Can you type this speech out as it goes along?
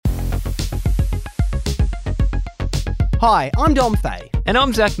Hi, I'm Dom Fay. And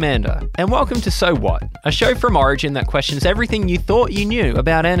I'm Zach Mander, and welcome to So What, a show from Origin that questions everything you thought you knew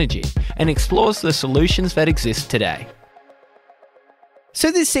about energy and explores the solutions that exist today.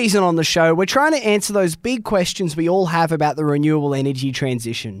 So this season on the show, we're trying to answer those big questions we all have about the renewable energy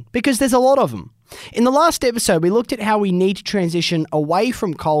transition, because there's a lot of them. In the last episode, we looked at how we need to transition away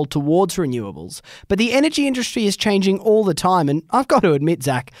from coal towards renewables, but the energy industry is changing all the time, and I've got to admit,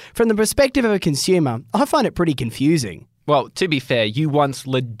 Zach, from the perspective of a consumer, I find it pretty confusing. Well, to be fair, you once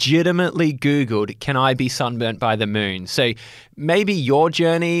legitimately Googled, can I be sunburnt by the moon? So maybe your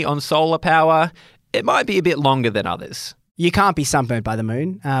journey on solar power, it might be a bit longer than others. You can't be sunburnt by the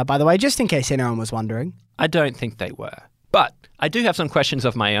moon, by the way, just in case anyone was wondering. I don't think they were. But I do have some questions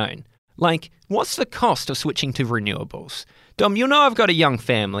of my own. Like, what's the cost of switching to renewables? Dom, you know I've got a young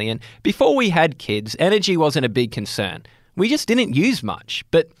family, and before we had kids, energy wasn't a big concern. We just didn't use much.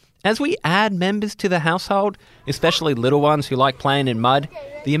 But as we add members to the household, especially little ones who like playing in mud,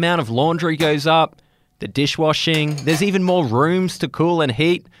 the amount of laundry goes up, the dishwashing, there's even more rooms to cool and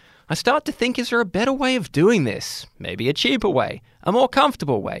heat. I start to think, is there a better way of doing this? Maybe a cheaper way, a more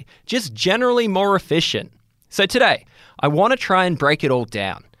comfortable way, just generally more efficient. So today, I want to try and break it all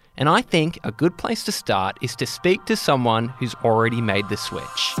down. And I think a good place to start is to speak to someone who's already made the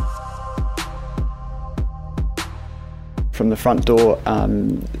switch. From the front door,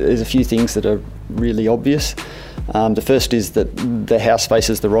 there's a few things that are really obvious. The first is that the house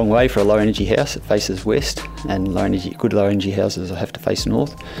faces the wrong way for a low energy house. It faces west, and good low energy houses have to face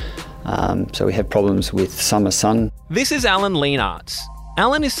north. So we have problems with summer sun. This is Alan Lienarts.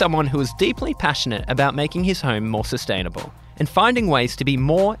 Alan is someone who is deeply passionate about making his home more sustainable and finding ways to be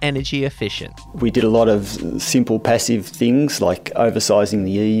more energy efficient. We did a lot of simple passive things like oversizing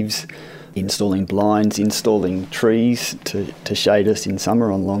the eaves, installing blinds, installing trees to shade us in summer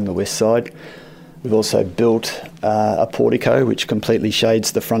along the west side. We've also built a portico which completely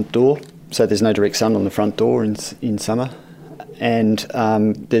shades the front door, so there's no direct sun on the front door in summer. And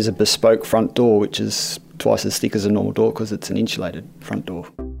there's a bespoke front door which is twice as thick as a normal door because it's an insulated front door.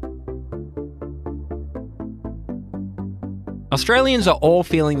 Australians are all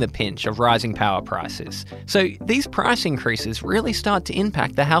feeling the pinch of rising power prices, so these price increases really start to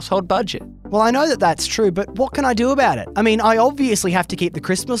impact the household budget. Well, I know that that's true, but what can I do about it? I mean, I obviously have to keep the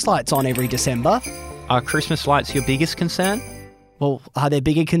Christmas lights on every December. Are Christmas lights your biggest concern? Well, are there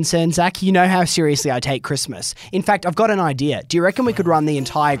bigger concerns, Zach? You know how seriously I take Christmas. In fact, I've got an idea. Do you reckon we could run the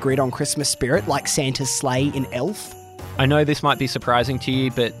entire grid on Christmas spirit like Santa's sleigh in Elf? I know this might be surprising to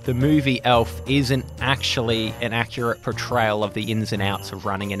you, but the movie Elf isn't actually an accurate portrayal of the ins and outs of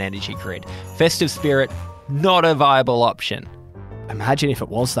running an energy grid. Festive spirit, not a viable option. Imagine if it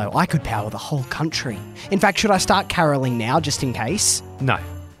was, though. I could power the whole country. In fact, should I start caroling now, just in case? No.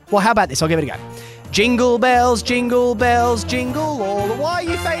 Well, how about this? I'll give it a go. Jingle bells, jingle all the... Why are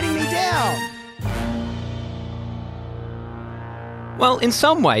you fading me down? Well, in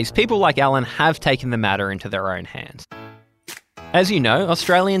some ways, people like Alan have taken the matter into their own hands. As you know,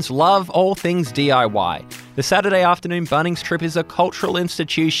 Australians love all things DIY. The Saturday afternoon Bunnings trip is a cultural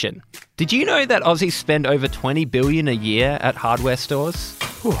institution. Did you know that Aussies spend over $20 billion a year at hardware stores?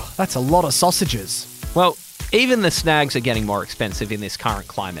 Whew, that's a lot of sausages. Well, even the snags are getting more expensive in this current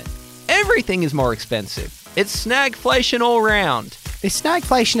climate. Everything is more expensive. It's snagflation all round. Is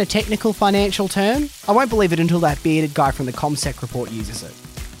snagflation a technical financial term? I won't believe it until that bearded guy from the ComSec report uses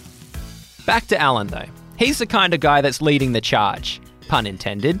it. Back to Alan, though. He's the kind of guy that's leading the charge. Pun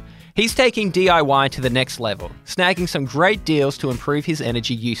intended. He's taking DIY to the next level, snagging some great deals to improve his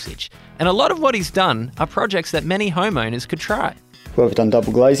energy usage. And a lot of what he's done are projects that many homeowners could try. Well, we've done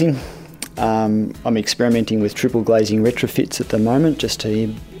double glazing. I'm experimenting with triple glazing retrofits at the moment just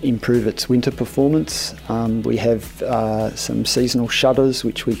to improve its winter performance. We have some seasonal shutters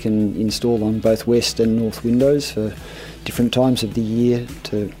which we can install on both west and north windows for different times of the year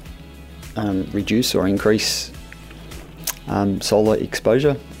to reduce or increase solar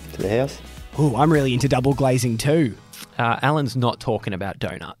exposure to the house. Ooh, I'm really into double glazing too. Alan's not talking about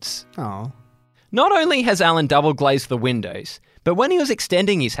donuts. Oh. Not only has Alan double glazed the windows, but when he was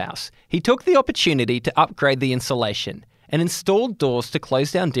extending his house, he took the opportunity to upgrade the insulation and installed doors to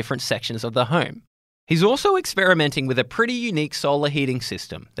close down different sections of the home. He's also experimenting with a pretty unique solar heating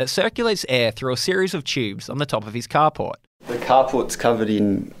system that circulates air through a series of tubes on the top of his carport. The carport's covered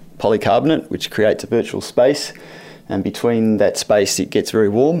in polycarbonate, which creates a virtual space, and between that space it gets very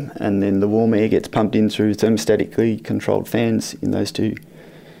warm, and then the warm air gets pumped in through thermostatically controlled fans in those two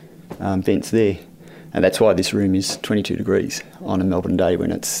vents there. And that's why this room is 22 degrees on a Melbourne day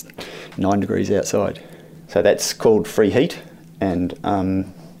when it's 9 degrees outside. So that's called free heat, and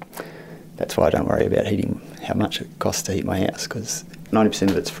that's why I don't worry about heating how much it costs to heat my house, because 90%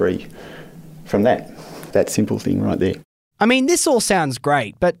 of it's free from that simple thing right there. I mean, this all sounds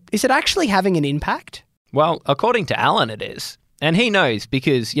great, but is it actually having an impact? Well, according to Alan, it is. And he knows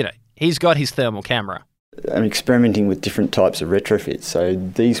because, he's got his thermal camera. I'm experimenting with different types of retrofits. So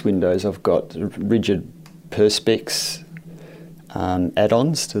these windows, I've got rigid Perspex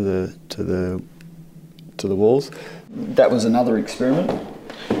add-ons to the walls. That was another experiment,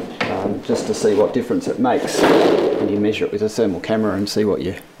 just to see what difference it makes when you measure it with a thermal camera and see what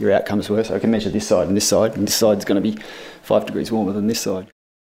your outcomes were. So I can measure this side, and this side's going to be 5 degrees warmer than this side.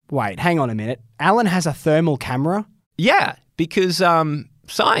 Wait, hang on a minute. Alan has a thermal camera? Yeah, because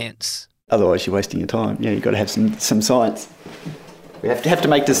science. Otherwise, you're wasting your time. Yeah, you've got to have some science. We have to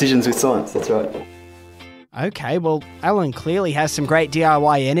make decisions with science, that's right. Okay, well, Alan clearly has some great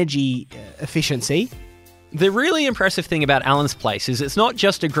DIY energy efficiency. The really impressive thing about Alan's place is it's not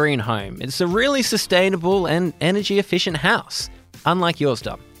just a green home, it's a really sustainable and energy-efficient house, unlike yours,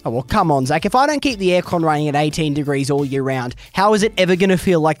 Dom. Oh, well, come on, Zach. If I don't keep the aircon running at 18 degrees all year round, how is it ever going to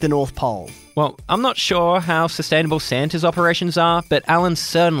feel like the North Pole? Well, I'm not sure how sustainable Santa's operations are, but Alan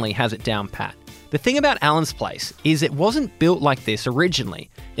certainly has it down pat. The thing about Alan's place is it wasn't built like this originally.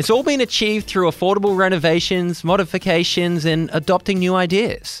 It's all been achieved through affordable renovations, modifications, and adopting new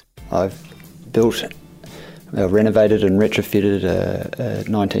ideas. I've renovated and retrofitted a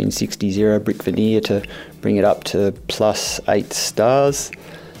 1960 brick veneer to bring it up to +8 stars.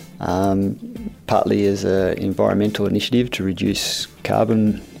 Partly as an environmental initiative to reduce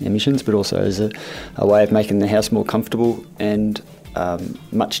carbon emissions, but also as a way of making the house more comfortable and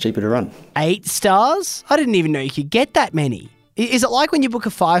much cheaper to run. 8 stars? I didn't even know you could get that many. Is it like when you book a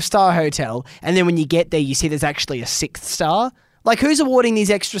 5-star hotel and then when you get there you see there's actually a 6th star? Like, who's awarding these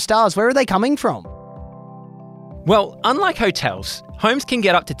extra stars? Where are they coming from? Well, unlike hotels, homes can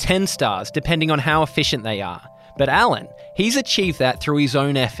get up to 10 stars depending on how efficient they are. But Alan, he's achieved that through his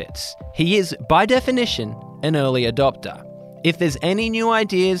own efforts. He is, by definition, an early adopter. If there's any new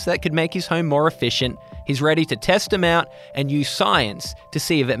ideas that could make his home more efficient, he's ready to test them out and use science to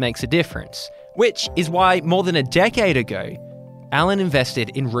see if it makes a difference. Which is why, more than a decade ago, Alan invested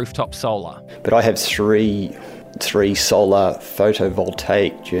in rooftop solar. But I have three solar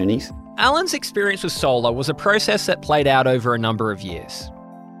photovoltaic journeys. Alan's experience with solar was a process that played out over a number of years.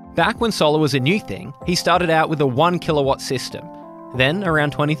 Back when solar was a new thing, he started out with a 1 kilowatt system. Then,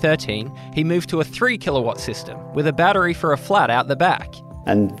 around 2013, he moved to a 3 kilowatt system with a battery for a flat out the back.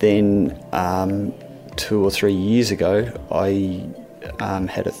 And then 2 or 3 years ago, I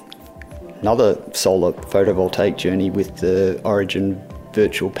had another solar photovoltaic journey with the Origin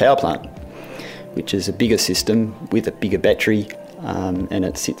virtual power plant, which is a bigger system with a bigger battery, and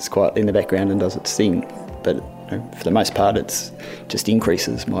it sits quietly in the background and does its thing. But for the most part, it just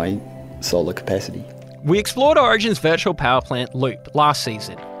increases my solar capacity. We explored Origin's virtual power plant Loop last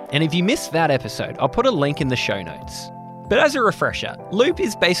season, and if you missed that episode, I'll put a link in the show notes. But as a refresher, Loop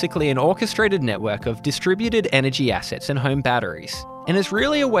is basically an orchestrated network of distributed energy assets and home batteries, and it's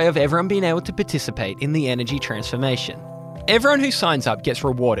really a way of everyone being able to participate in the energy transformation. Everyone who signs up gets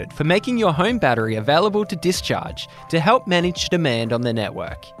rewarded for making your home battery available to discharge to help manage demand on the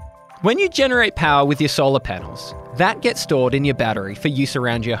network. When you generate power with your solar panels, that gets stored in your battery for use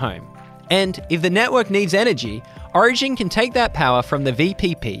around your home. And if the network needs energy, Origin can take that power from the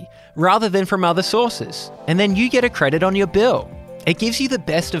VPP rather than from other sources, and then you get a credit on your bill. It gives you the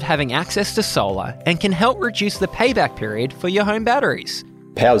best of having access to solar and can help reduce the payback period for your home batteries.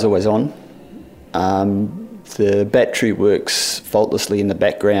 Power's always on. The battery works faultlessly in the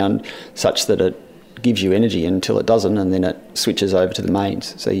background such that it gives you energy until it doesn't, and then it switches over to the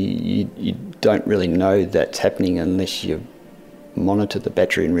mains. So you don't really know that's happening unless you monitor the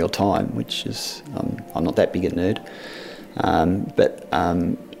battery in real time, which is, I'm not that big a nerd. But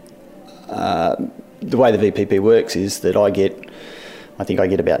the way the VPP works is that I think I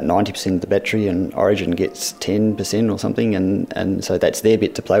get about 90% of the battery and Origin gets 10% or something, and so that's their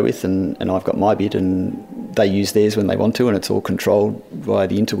bit to play with, and I've got my bit, and they use theirs when they want to, and it's all controlled via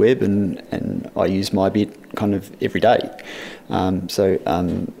the interweb, and I use my bit kind of every day.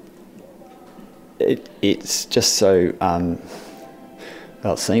 It's just so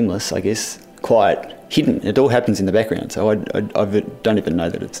seamless, I guess, quiet, hidden. It all happens in the background, so I don't even know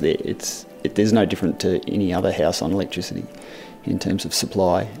that it's there. There's no different to any other house on electricity in terms of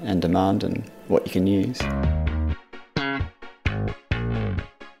supply and demand and what you can use.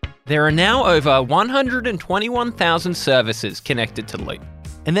 There are now over 121,000 services connected to Loop,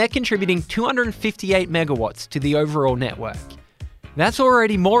 and they're contributing 258 megawatts to the overall network. That's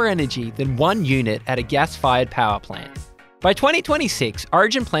already more energy than one unit at a gas-fired power plant. By 2026,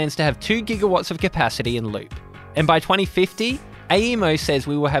 Origin plans to have 2 gigawatts of capacity in Loop. And by 2050, AEMO says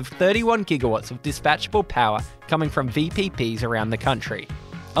we will have 31 gigawatts of dispatchable power coming from VPPs around the country.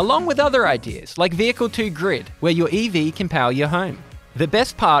 Along with other ideas, like Vehicle to Grid, where your EV can power your home. The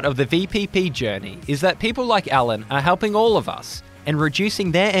best part of the VPP journey is that people like Alan are helping all of us and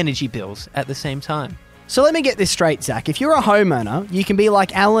reducing their energy bills at the same time. So let me get this straight, Zach. If you're a homeowner, you can be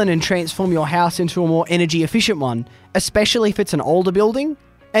like Alan and transform your house into a more energy efficient one, especially if it's an older building.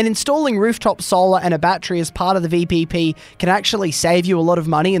 And installing rooftop solar and a battery as part of the VPP can actually save you a lot of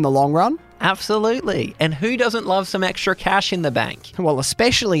money in the long run. Absolutely. And who doesn't love some extra cash in the bank? Well,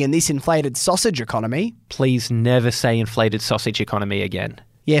 especially in this inflated sausage economy. Please never say inflated sausage economy again.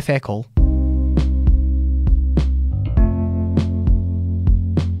 Yeah, fair call.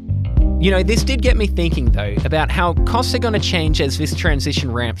 You know, this did get me thinking, though, about how costs are going to change as this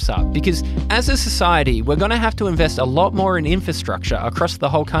transition ramps up, because as a society, we're going to have to invest a lot more in infrastructure across the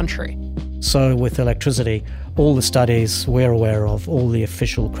whole country. So with electricity, all the studies we're aware of, all the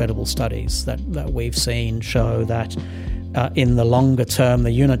official credible studies that we've seen show that in the longer term,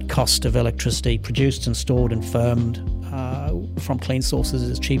 the unit cost of electricity produced and stored and firmed from clean sources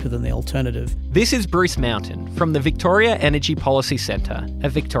is cheaper than the alternative. This is Bruce Mountain from the Victoria Energy Policy Centre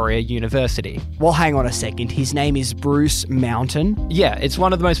at Victoria University. Well, hang on a second. His name is Bruce Mountain? Yeah, it's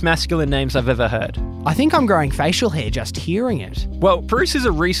one of the most masculine names I've ever heard. I think I'm growing facial hair just hearing it. Well, Bruce is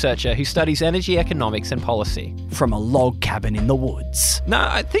a researcher who studies energy economics and policy. From a log cabin in the woods. No,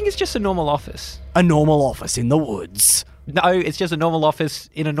 I think it's just a normal office. A normal office in the woods. No, it's just a normal office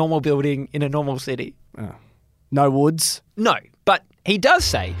in a normal building in a normal city. Oh. No woods? No, but he does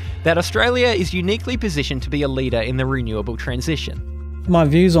say that Australia is uniquely positioned to be a leader in the renewable transition. My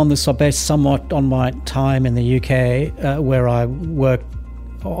views on this are based somewhat on my time in the UK, where I worked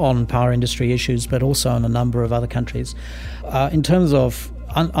on power industry issues, but also in a number of other countries. In terms of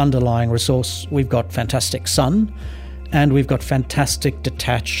underlying resource, we've got fantastic sun, and we've got fantastic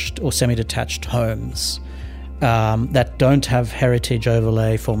detached or semi-detached homes that don't have heritage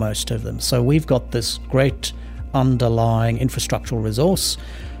overlay for most of them. So we've got this great underlying infrastructural resource,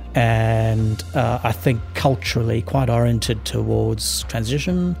 and I think culturally quite oriented towards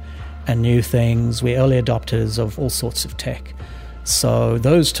transition and new things. We're early adopters of all sorts of tech. So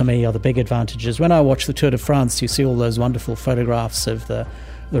those to me are the big advantages. When I watch the Tour de France, you see all those wonderful photographs of the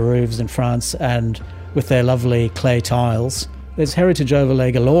roofs in France, and with their lovely clay tiles, there's heritage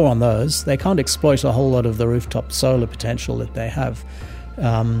overlay galore on those. They can't exploit a whole lot of the rooftop solar potential that they have.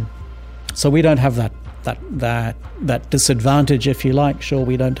 So we don't have that disadvantage, if you like. Sure,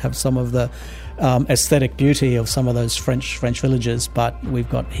 we don't have some of the aesthetic beauty of some of those French villages, but we've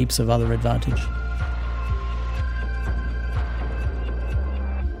got heaps of other advantage.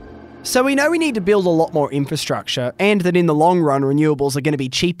 So we know we need to build a lot more infrastructure, and that in the long run, renewables are going to be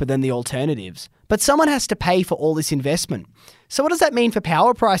cheaper than the alternatives. But someone has to pay for all this investment. So what does that mean for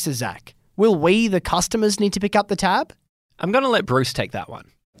power prices, Zach? Will we, the customers, need to pick up the tab? I'm going to let Bruce take that one.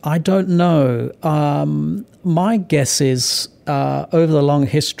 I don't know. My guess is over the long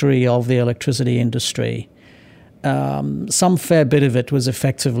history of the electricity industry, some fair bit of it was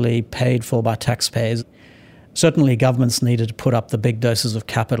effectively paid for by taxpayers. Certainly governments needed to put up the big doses of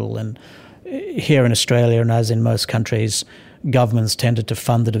capital, and here in Australia, and as in most countries, governments tended to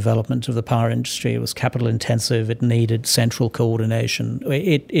fund the development of the power industry. It was capital intensive. It needed central coordination.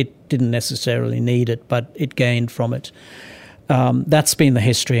 It didn't necessarily need it, but it gained from it. That's been the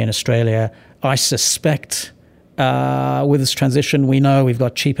history in Australia. I suspect with this transition, we know we've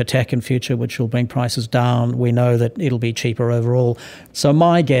got cheaper tech in future, which will bring prices down. We know that it'll be cheaper overall. So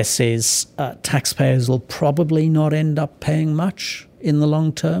my guess is taxpayers will probably not end up paying much in the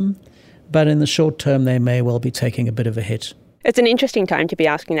long term, but in the short term, they may well be taking a bit of a hit. It's an interesting time to be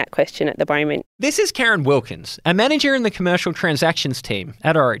asking that question at the moment. This is Karen Wilkins, a manager in the commercial transactions team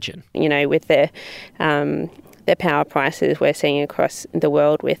at Origin. You know, with the power prices we're seeing across the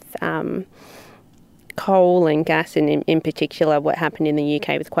world with coal and gas, and in particular what happened in the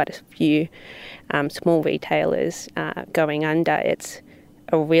UK with quite a few small retailers going under, it's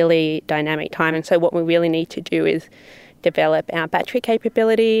a really dynamic time. And so what we really need to do is develop our battery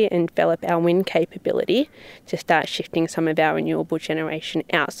capability and develop our wind capability to start shifting some of our renewable generation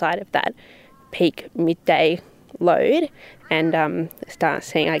outside of that peak midday load and start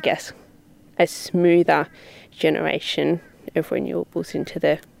seeing, I guess, a smoother generation of renewables into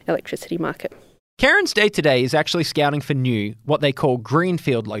the electricity market. Karen's day-to-day is actually scouting for new, what they call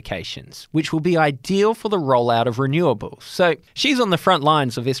greenfield locations, which will be ideal for the rollout of renewables. So she's on the front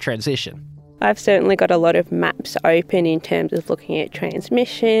lines of this transition. I've certainly got a lot of maps open in terms of looking at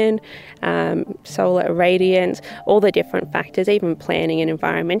transmission, solar irradiance, all the different factors, even planning and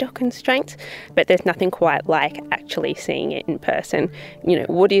environmental constraints, but there's nothing quite like actually seeing it in person. You know,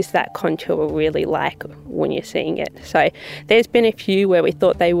 what is that contour really like when you're seeing it? So there's been a few where we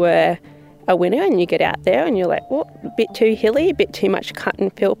thought they were a winner, and you get out there and you're like, well, a bit too hilly, a bit too much cut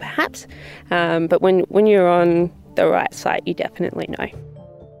and fill perhaps, but when you're on the right site, you definitely know.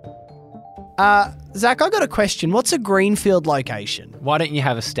 Zach, I got a question. What's a greenfield location? Why don't you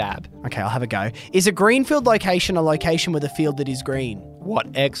have a stab? Okay, I'll have a go. Is a greenfield location a location with a field that is green? What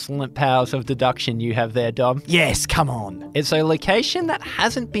excellent powers of deduction you have there, Dom. Yes, come on. It's a location that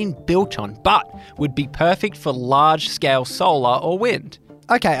hasn't been built on, but would be perfect for large-scale solar or wind.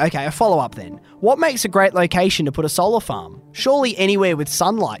 Okay, a follow-up then. What makes a great location to put a solar farm? Surely anywhere with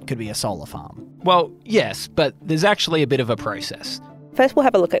sunlight could be a solar farm. Well, yes, but there's actually a bit of a process. First, we'll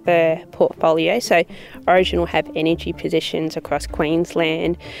have a look at the portfolio. So Origin will have energy positions across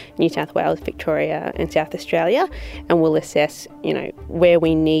Queensland, New South Wales, Victoria and South Australia, and we'll assess, where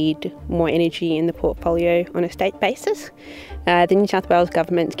we need more energy in the portfolio on a state basis. The New South Wales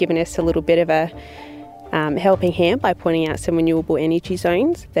government's given us a little bit of a helping hand by pointing out some renewable energy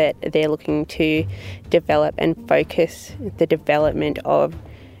zones that they're looking to develop and focus the development of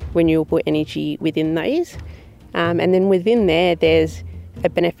renewable energy within those. And then within there's a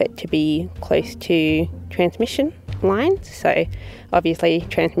benefit to be close to transmission lines. So obviously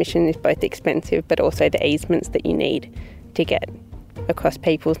transmission is both expensive, but also the easements that you need to get across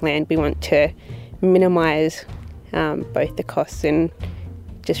people's land. We want to minimise both the costs and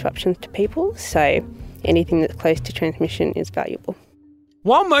disruptions to people. So anything that's close to transmission is valuable.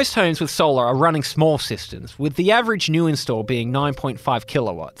 While most homes with solar are running small systems, with the average new install being 9.5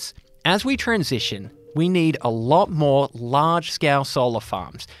 kilowatts, as we transition, we need a lot more large-scale solar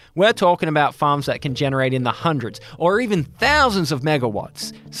farms. We're talking about farms that can generate in the hundreds or even thousands of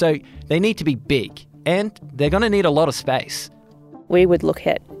megawatts. So they need to be big, and they're going to need a lot of space. We would look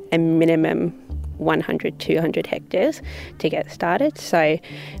at a minimum 100, 200 hectares to get started. So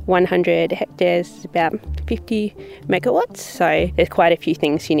 100 hectares is about 50 megawatts. So there's quite a few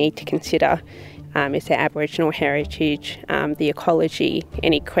things you need to consider. Is there Aboriginal heritage, the ecology,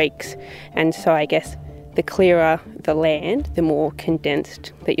 any creeks? And so I guess the clearer the land, the more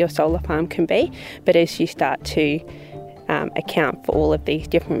condensed that your solar farm can be. But as you start to account for all of these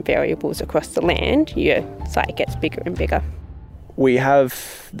different variables across the land, your site gets bigger and bigger. We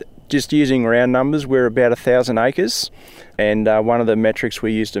have, just using round numbers, we're about 1,000 acres. And one of the metrics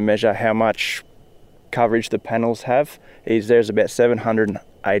we use to measure how much coverage the panels have is there's about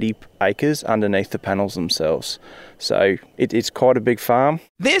 780 acres underneath the panels themselves. So it's quite a big farm.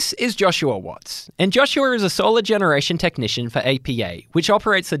 This is Joshua Watts, and Joshua is a solar generation technician for APA, which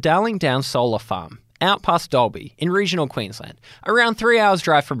operates the Darling Downs Solar Farm, out past Dalby, in regional Queensland, around 3 hours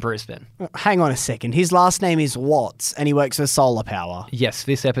drive from Brisbane. Hang on a second, his last name is Watts, and he works for Solar Power. Yes,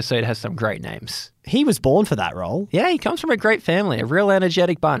 this episode has some great names. He was born for that role. Yeah, he comes from a great family, a real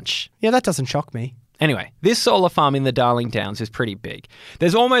energetic bunch. Yeah, that doesn't shock me. Anyway, this solar farm in the Darling Downs is pretty big.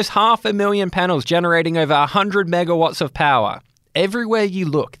 There's almost 500,000 panels generating over 100 megawatts of power. Everywhere you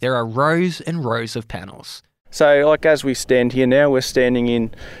look, there are rows and rows of panels. So as we stand here now, we're standing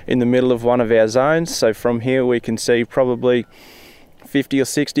in the middle of one of our zones. So from here we can see probably 50 or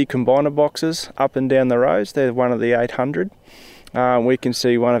 60 combiner boxes up and down the rows. They're one of the 800. We can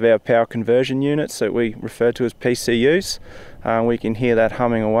see one of our power conversion units that we refer to as PCUs. We can hear that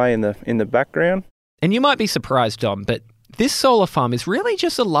humming away in the background. And you might be surprised, Dom, but this solar farm is really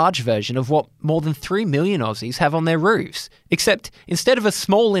just a large version of what more than 3 million Aussies have on their roofs. Except instead of a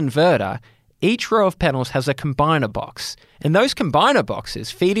small inverter, each row of panels has a combiner box. And those combiner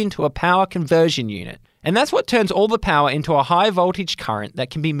boxes feed into a power conversion unit. And that's what turns all the power into a high voltage current that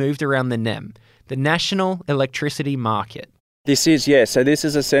can be moved around the NEM, the National Electricity Market. This is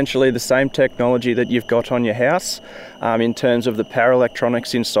essentially the same technology that you've got on your house in terms of the power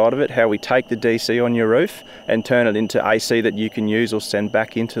electronics inside of it, how we take the DC on your roof and turn it into AC that you can use or send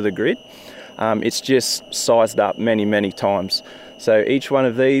back into the grid. It's just sized up many, many times. So each one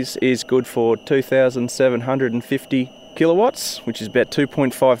of these is good for 2,750 kilowatts, which is about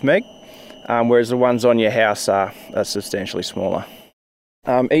 2.5 meg, whereas the ones on your house are substantially smaller.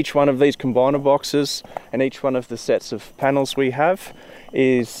 Each one of these combiner boxes and each one of the sets of panels we have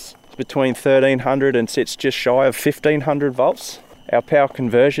is between 1,300 and sits just shy of 1,500 volts. Our power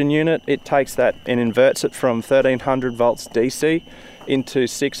conversion unit, it takes that and inverts it from 1300 volts DC into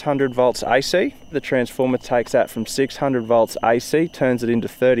 600 volts AC. The transformer takes that from 600 volts AC, turns it into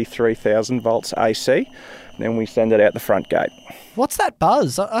 33,000 volts AC, and then we send it out the front gate. What's that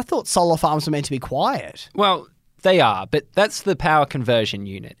buzz? I thought solar farms were meant to be quiet. Well, they are, but that's the power conversion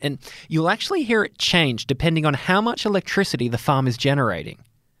unit, and you'll actually hear it change depending on how much electricity the farm is generating.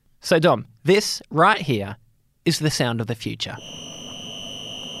 So Dom, this right here is the sound of the future.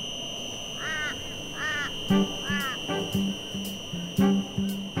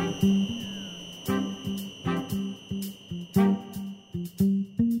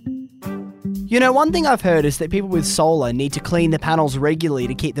 You know, one thing I've heard is that people with solar need to clean the panels regularly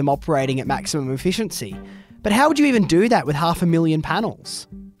to keep them operating at maximum efficiency. But how would you even do that with 500,000 panels?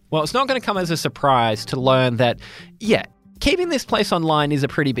 Well, it's not going to come as a surprise to learn that, yeah, keeping this place online is a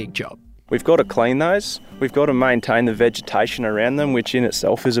pretty big job. We've got to clean those. We've got to maintain the vegetation around them, which in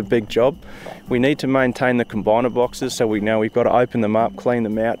itself is a big job. We need to maintain the combiner boxes, so we know we've got to open them up, clean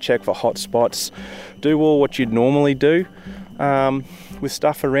them out, check for hot spots, do all what you'd normally do with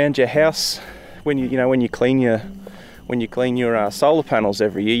stuff around your house. When you clean your solar panels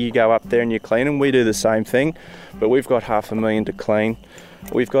every year, you go up there and you clean them. We do the same thing, but we've got 500,000 to clean.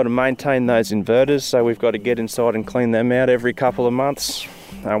 We've got to maintain those inverters, so we've got to get inside and clean them out every couple of months.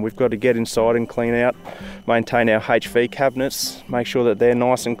 We've got to get inside and clean out, maintain our HV cabinets, make sure that they're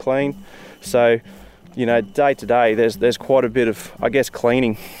nice and clean. So, day to day, there's quite a bit of,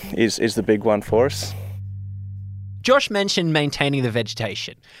 cleaning is the big one for us. Josh mentioned maintaining the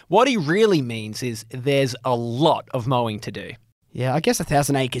vegetation. What he really means is there's a lot of mowing to do. Yeah, I guess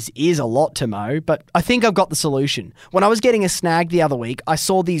 1,000 acres is a lot to mow, but I think I've got the solution. When I was getting a snag the other week, I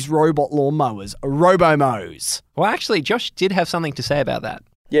saw these robot lawnmowers, Robo-Mows. Well, actually, Josh did have something to say about that.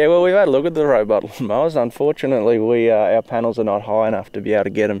 Yeah, well, we've had a look at the robot lawnmowers. Unfortunately, our panels are not high enough to be able to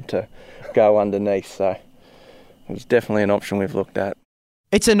get them to go underneath, so it's definitely an option we've looked at.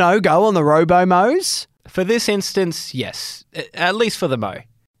 It's a no-go on the Robo-Mows? For this instance, yes. At least for the mow.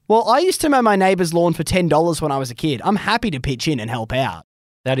 Well, I used to mow my neighbour's lawn for $10 when I was a kid. I'm happy to pitch in and help out.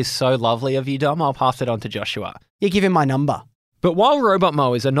 That is so lovely of you, Dom. I'll pass it on to Joshua. You give him my number. But while robot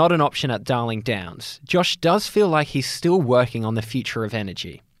mowers are not an option at Darling Downs, Josh does feel like he's still working on the future of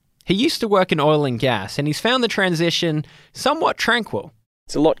energy. He used to work in oil and gas, and he's found the transition somewhat tranquil.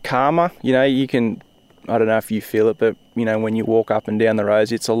 It's a lot calmer. You can, I don't know if you feel it, but, when you walk up and down the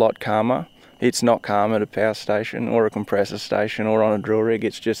roads, it's a lot calmer. It's not calm at a power station or a compressor station or on a drill rig.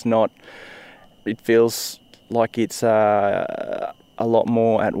 It's just not. It feels like it's a lot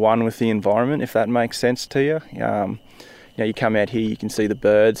more at one with the environment, if that makes sense to you. You come out here, you can see the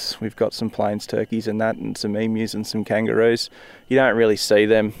birds. We've got some plains turkeys and that, and some emus and some kangaroos. You don't really see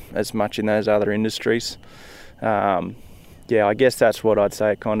them as much in those other industries. I guess that's what I'd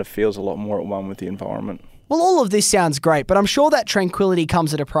say. It kind of feels a lot more at one with the environment. Well, all of this sounds great, but I'm sure that tranquility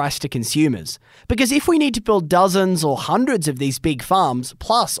comes at a price to consumers. Because if we need to build dozens or hundreds of these big farms,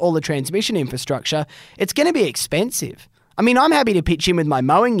 plus all the transmission infrastructure, it's going to be expensive. I mean, I'm happy to pitch in with my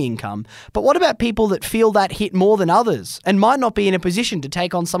mowing income, but what about people that feel that hit more than others and might not be in a position to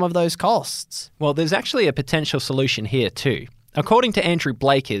take on some of those costs? Well, there's actually a potential solution here too. According to Andrew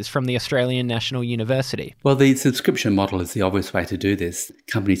Blakers from the Australian National University. Well, the subscription model is the obvious way to do this.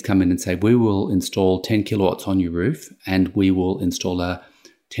 Companies come in and say, we will install 10 kilowatts on your roof and we will install a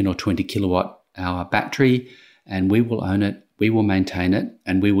 10 or 20 kilowatt hour battery and we will own it, we will maintain it,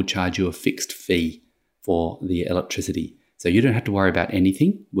 and we will charge you a fixed fee for the electricity. So you don't have to worry about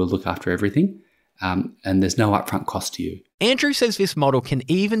anything. We'll look after everything. And there's no upfront cost to you. Andrew says this model can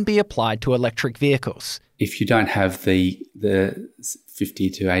even be applied to electric vehicles. If you don't have the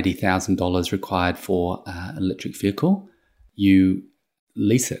 $50,000 to $80,000 required for an electric vehicle, you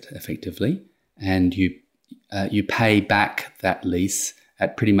lease it effectively, and you pay back that lease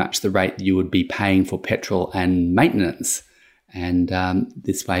at pretty much the rate you would be paying for petrol and maintenance. And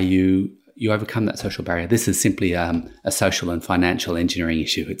this way you overcome that social barrier. This is simply a social and financial engineering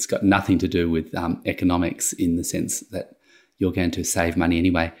issue. It's got nothing to do with economics in the sense that you're going to save money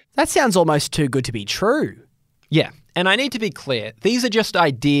anyway. That sounds almost too good to be true. Yeah, and I need to be clear, these are just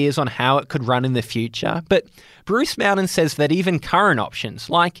ideas on how it could run in the future, but Bruce Mountain says that even current options,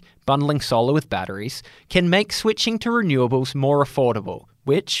 like bundling solar with batteries, can make switching to renewables more affordable,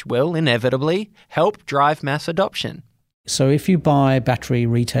 which will inevitably help drive mass adoption. So if you buy battery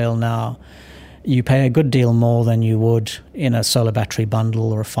retail now, you pay a good deal more than you would in a solar battery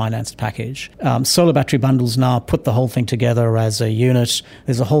bundle or a financed package. Solar battery bundles now put the whole thing together as a unit.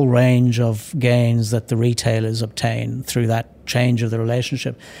 There's a whole range of gains that the retailers obtain through that change of the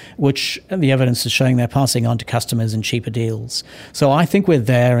relationship, which the evidence is showing they're passing on to customers in cheaper deals. So I think we're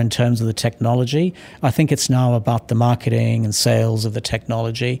there in terms of the technology. I think it's now about the marketing and sales of the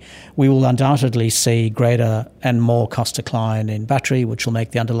technology. We will undoubtedly see greater and more cost decline in battery, which will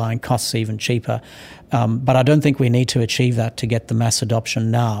make the underlying costs even cheaper. But I don't think we need to achieve that to get the mass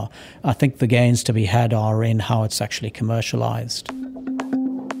adoption now. I think the gains to be had are in how it's actually commercialized.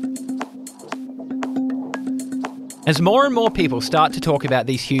 As more and more people start to talk about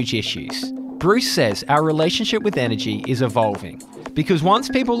these huge issues, Bruce says our relationship with energy is evolving, because once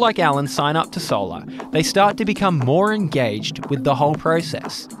people like Alan sign up to solar, they start to become more engaged with the whole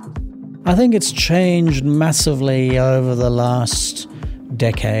process. I think it's changed massively over the last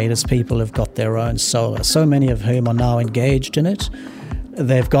decade as people have got their own solar, so many of whom are now engaged in it.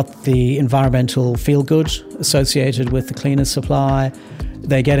 They've got the environmental feel-good associated with the cleaner supply.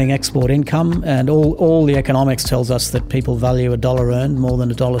 They're getting export income, and all the economics tells us that people value $1 earned more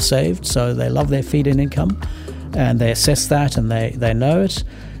than $1 saved, so they love their feed-in income, and they assess that and they know it.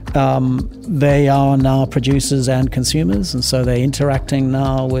 They are now producers and consumers, and so they're interacting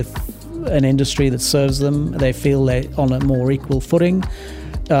now with an industry that serves them. They feel they're on a more equal footing.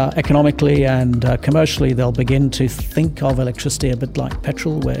 Economically and commercially, they'll begin to think of electricity a bit like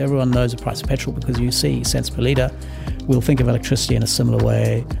petrol, where everyone knows the price of petrol because you see cents per litre. We'll think of electricity in a similar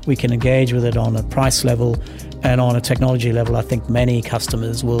way. We can engage with it on a price level and on a technology level. I think many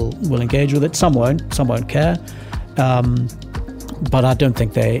customers will engage with it. Some won't care. But I don't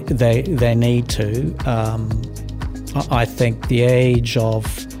think they need to. I think the age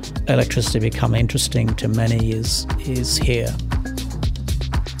of electricity become interesting to many is here.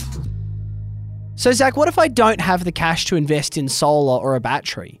 So Zach, what if I don't have the cash to invest in solar or a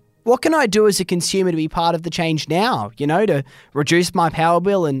battery? What can I do as a consumer to be part of the change now, to reduce my power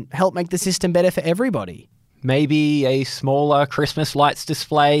bill and help make the system better for everybody? Maybe a smaller Christmas lights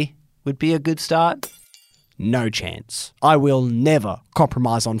display would be a good start? No chance. I will never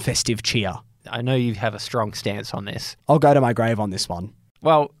compromise on festive cheer. I know you have a strong stance on this. I'll go to my grave on this one.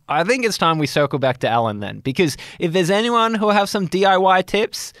 Well, I think it's time we circle back to Alan then, because if there's anyone who'll have some DIY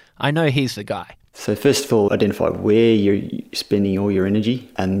tips, I know he's the guy. So first of all, identify where you're spending all your energy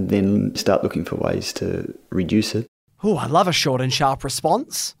and then start looking for ways to reduce it. Oh, I love a short and sharp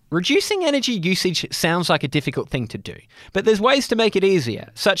response. Reducing energy usage sounds like a difficult thing to do, but there's ways to make it easier,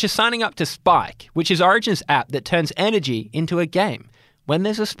 such as signing up to Spike, which is Origin's app that turns energy into a game. When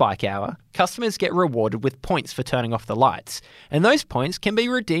there's a spike hour, customers get rewarded with points for turning off the lights, and those points can be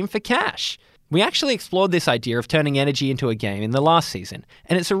redeemed for cash. We actually explored this idea of turning energy into a game in the last season,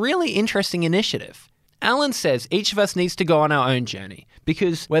 and it's a really interesting initiative. Alan says each of us needs to go on our own journey,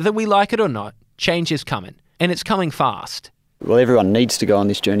 because whether we like it or not, change is coming, and it's coming fast. Well, everyone needs to go on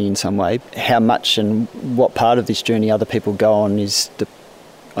this journey in some way. How much and what part of this journey other people go on is,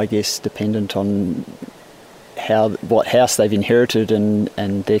 dependent on what house they've inherited and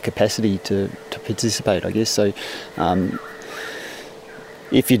their capacity to participate, I guess. So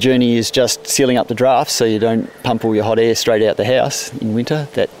if your journey is just sealing up the drafts so you don't pump all your hot air straight out the house in winter,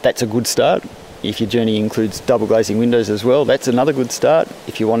 that's a good start. If your journey includes double glazing windows as well, that's another good start.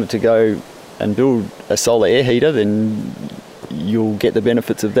 If you wanted to go and build a solar air heater, then you'll get the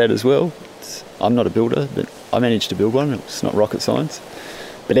benefits of that as well. I'm not a builder, but I managed to build one. It's not rocket science.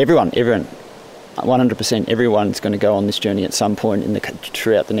 But everyone, 100%, everyone's going to go on this journey at some point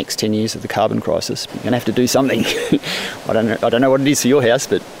throughout the next 10 years of the carbon crisis. You're going to have to do something. I don't know what it is for your house,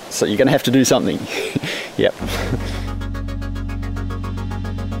 but so you're going to have to do something. Yep.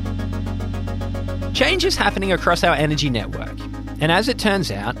 Change is happening across our energy network. And as it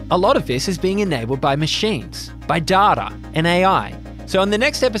turns out, a lot of this is being enabled by machines, by data and AI. So in the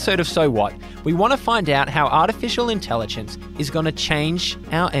next episode of So What, we want to find out how artificial intelligence is going to change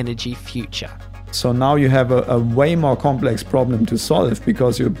our energy future. So now you have a way more complex problem to solve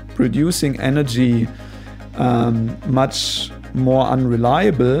because you're producing energy much more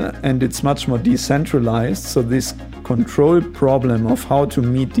unreliable and it's much more decentralized. So this control problem of how to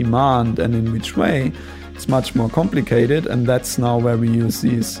meet demand and in which way is much more complicated, and that's now where we use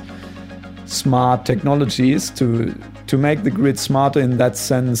these smart technologies to make the grid smarter in that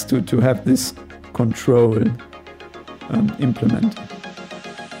sense, to have this control implemented.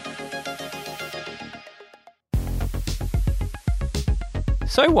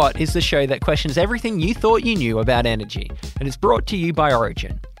 So What is the show that questions everything you thought you knew about energy, and is brought to you by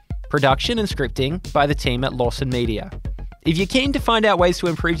Origin. Production and scripting by the team at Lawson Media. If you're keen to find out ways to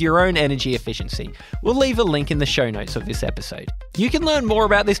improve your own energy efficiency, we'll leave a link in the show notes of this episode. You can learn more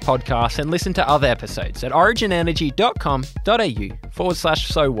about this podcast and listen to other episodes at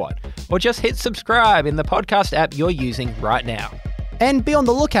originenergy.com.au/SoWhat, or just hit subscribe in the podcast app you're using right now. And be on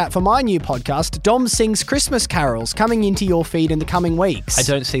the lookout for my new podcast, Dom Sings Christmas Carols, coming into your feed in the coming weeks. I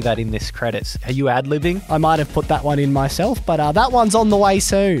don't see that in this credits. Are you ad-libbing? I might have put that one in myself, but that one's on the way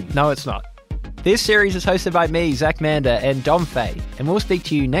soon. No, it's not. This series is hosted by me, Zach Mander, and Dom Fay, and we'll speak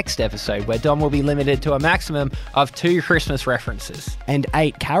to you next episode where Dom will be limited to a maximum of 2 Christmas references. And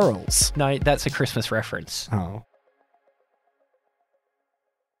 8 carols. No, that's a Christmas reference. Oh.